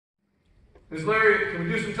Ms. Larry, can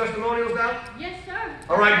we do some testimonials now? Yes, sir.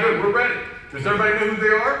 All right, good. We're ready. Does everybody know who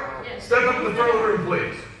they are? Yes. Step up to the front of the room,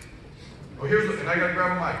 please. Oh, here's the, and I got to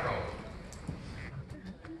grab a mic, probably.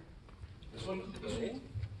 This one? This one?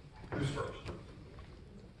 Who's first?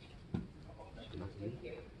 Thank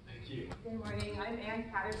you. Good morning. I'm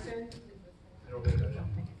Ann Patterson. Hello.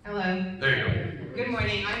 Hello. There you go. Good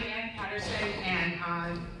morning. I'm Ann Patterson, and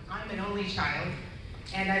I'm an only child.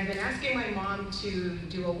 And I've been asking my mom to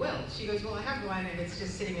do a will. She goes, well, I have one, and it's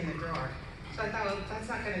just sitting in the drawer. So I thought, well, that's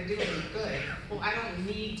not going to do any good. Well, I don't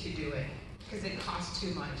need to do it because it costs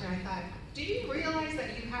too much. And I thought, do you realize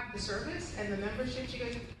that you have the service and the membership? She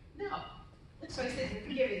goes, no. So I said,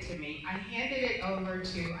 give it to me. I handed it over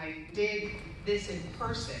to, I did this in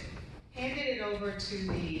person, handed it over to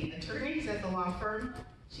the attorneys at the law firm.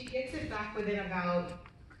 She gets it back within about,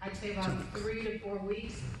 I'd say about 3 to 4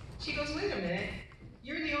 weeks. She goes, wait a minute.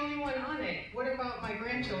 You're the only one on it. What about my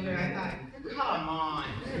grandchildren? I thought, come on.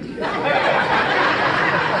 At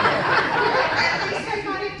least I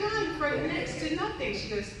got it done for next to nothing. She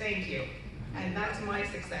goes, thank you. And that's my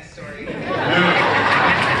success story.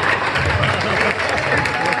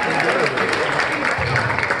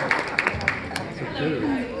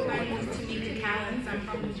 Hello, my name is Tamika Callens. I'm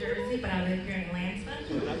from New Jersey, but I live here in Atlanta.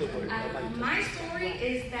 My story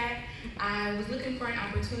is that I was looking for an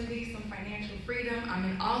opportunity, some financial freedom. I'm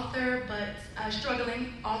an author, but a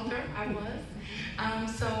struggling author I was.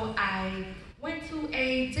 So I went to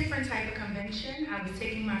a different type of convention. I was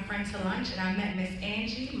taking my friend to lunch, and I met Miss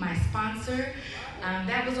Angie, my sponsor.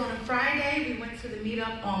 That was on a Friday. We went to the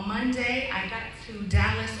meetup on Monday. I got to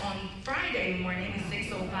Dallas on Friday morning at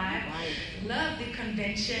 6:05. Loved the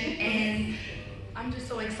convention, and I'm just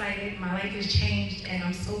so excited. My life has changed, and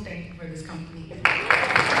I'm so thankful for this company.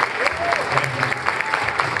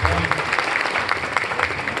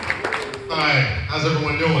 Hi, how's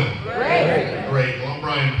everyone doing? Great. Great. Well, I'm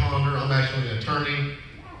Brian Ponder. I'm actually an attorney,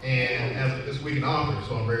 and as of this week, an author,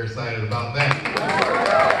 so I'm very excited about that.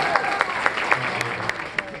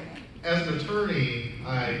 As an attorney,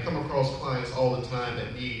 I come across clients all the time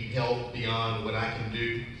that need help beyond what I can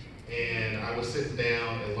do, and I was sitting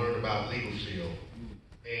down and learned about Legal Shield,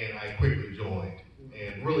 and I quickly joined.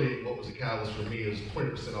 And really, what was a catalyst for me is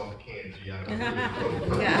 20% off a can GI.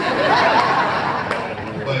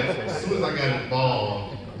 But as soon as I got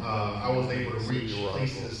involved, I was able to reach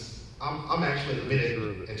places. I'm actually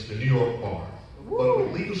admitted into the New York bar. But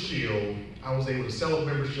with Legal Shield, I was able to sell a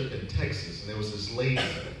membership in Texas, and there was this lady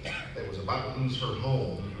that was about to lose her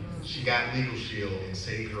home. She got Legal Shield and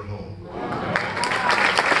saved her home. So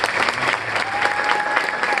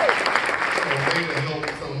I was able to help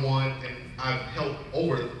someone, and I've helped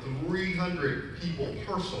over 300 people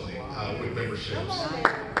personally with memberships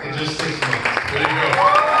in just 6 months. There you go.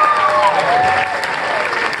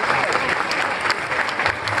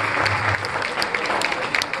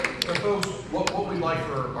 So folks, what we'd like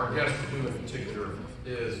for our guests to do in particular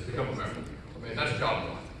is become a member. I mean, that's job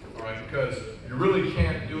one, all right? Because you really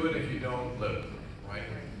can't do it if you don't live it, right?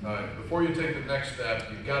 Before you take the next step,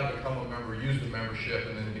 you've got to become a member, use the membership,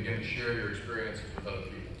 and then begin to share your experiences with other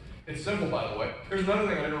people. It's simple, by the way. Here's another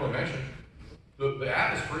thing I didn't really mention. The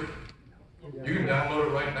app is free. You can download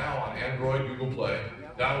it right now on Android, Google Play.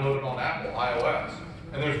 Download it on Apple, iOS.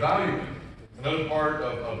 And there's value in it. Another part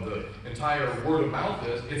of the entire word of mouth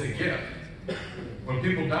is it's a gift. When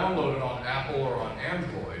people download it on Apple or on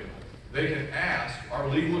Android, they can ask our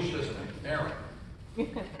legal assistant, Erin,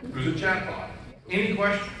 who's a chatbot, any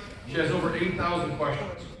questions. She has over 8,000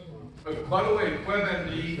 questions. By the way,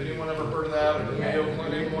 WebMD, anyone ever heard of that, or the Mayo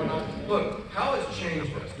Clinic and whatnot? Look, how has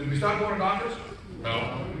changed us? Did we stop going to doctors?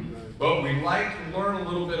 No. But we like to learn a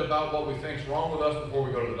little bit about what we think is wrong with us before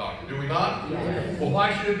we go to the doctor. Do we not? Yes. Well,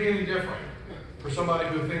 why should it be any different for somebody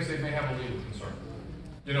who thinks they may have a legal concern?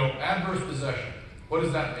 You know, adverse possession. What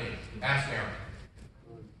does that mean? Ask Aaron.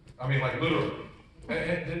 I mean, like literally. I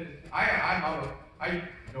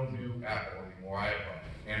don't do Apple anymore. I have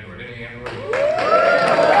Android. Any Android?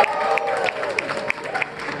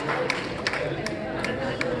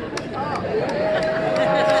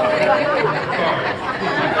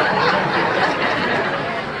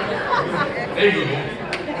 Hey Google,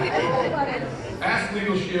 ask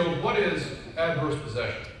Legal Shield, what is adverse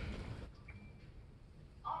possession?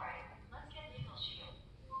 All right, let's get Legal Shield.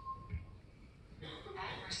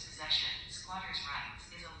 Adverse possession, squatter's rights,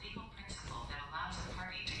 is a legal principle that allows a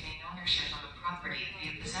party to gain ownership of a property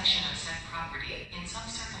via possession of said property in some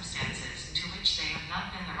circumstances to which they have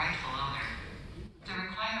not been the rightful owner. The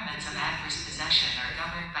requirements of adverse possession are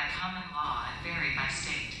governed by common law and vary by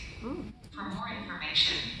state. For more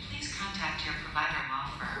information, please contact your provider law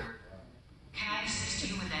firm. Can I assist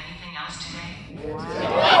you with anything else today? say?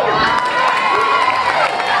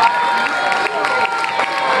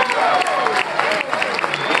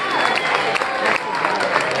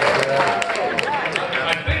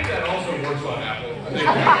 I think that also works on Apple. I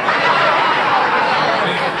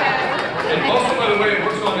think and also, by the way, it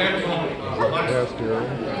works on Amazon Alexa.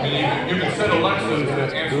 And you can set Alexa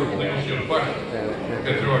to answer Legal Shield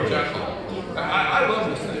questions through our chat line. I love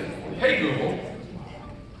this thing. Hey Google,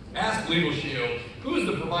 ask Legal Shield, who is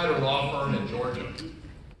the provider law firm in Georgia?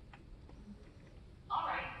 All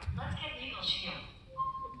right, let's get Legal Shield.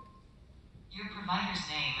 Your provider's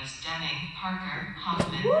name is Deming, Parker,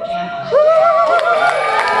 Hoffman, Gamble.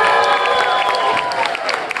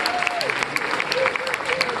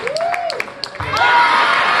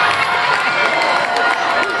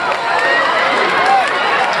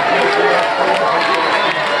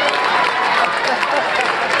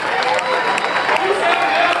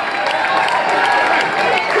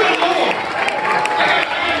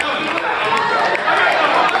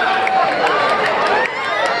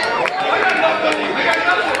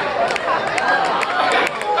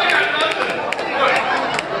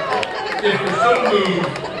 If you're so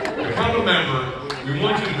moved, become a member. We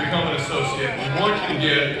want you to become an associate. We want you to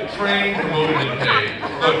get trained, promoted, and paid.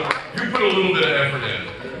 Look, you put a little bit of effort in,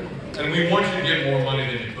 and we want you to get more money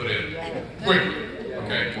than you put in. Quickly,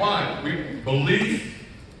 okay? Why? Belief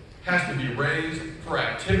has to be raised for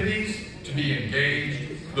activities to be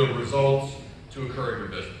engaged, the results to occur in your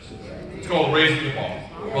business. It's called raising the bar.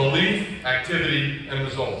 Belief, activity, and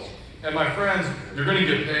results. And my friends, you're going to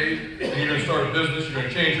get paid, and you're going to start a business, you're going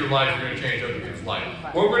to change your life, you're going to change other people's life.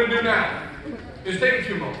 What we're going to do now is take a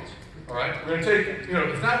few moments, all right? We're going to take,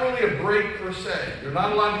 it's not really a break per se. You're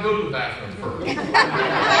not allowed to go to the bathroom first. You're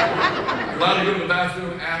allowed to go to the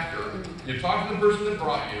bathroom after. You talk to the person that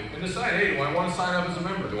brought you and decide, hey, do I want to sign up as a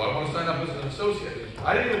member? Do I want to sign up as an associate?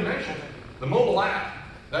 I didn't even mention the mobile app,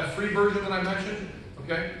 that free version that I mentioned,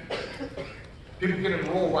 okay? People can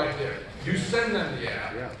enroll right there. You send them the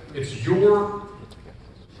app. It's your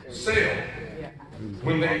sale.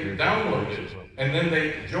 When they download it and then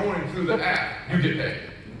they join through the app, you get paid.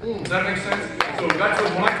 Does that make sense? So that's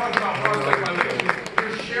when I talk about prospect by legal,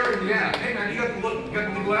 you're sharing the app. Hey man, you got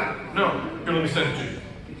the legal app? No. Here, let me send it to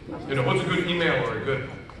you. What's a good email or a good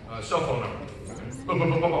cell phone number? Boom, boom,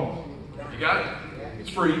 boom, boom, boom. You got it? It's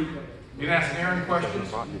free. You can ask Aaron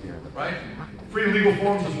questions, right? Free legal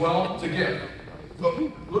forms as well to get.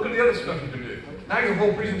 Look at the other stuff you can do. Now your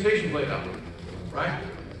whole presentation's laid out, right?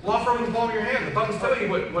 Law firm in the palm of your hand. The buttons tell you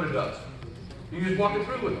what it does. You can just walk it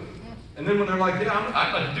through with them. And then when they're like, yeah,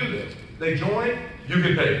 I'd like to do this, they join, you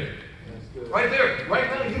get paid. Right there. Right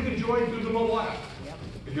now, you can join through the mobile app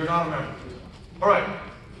if you're not a member. All right.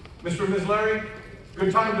 Mr. and Ms. Larry,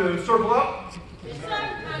 good time to circle up?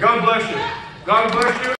 God bless you. God bless you.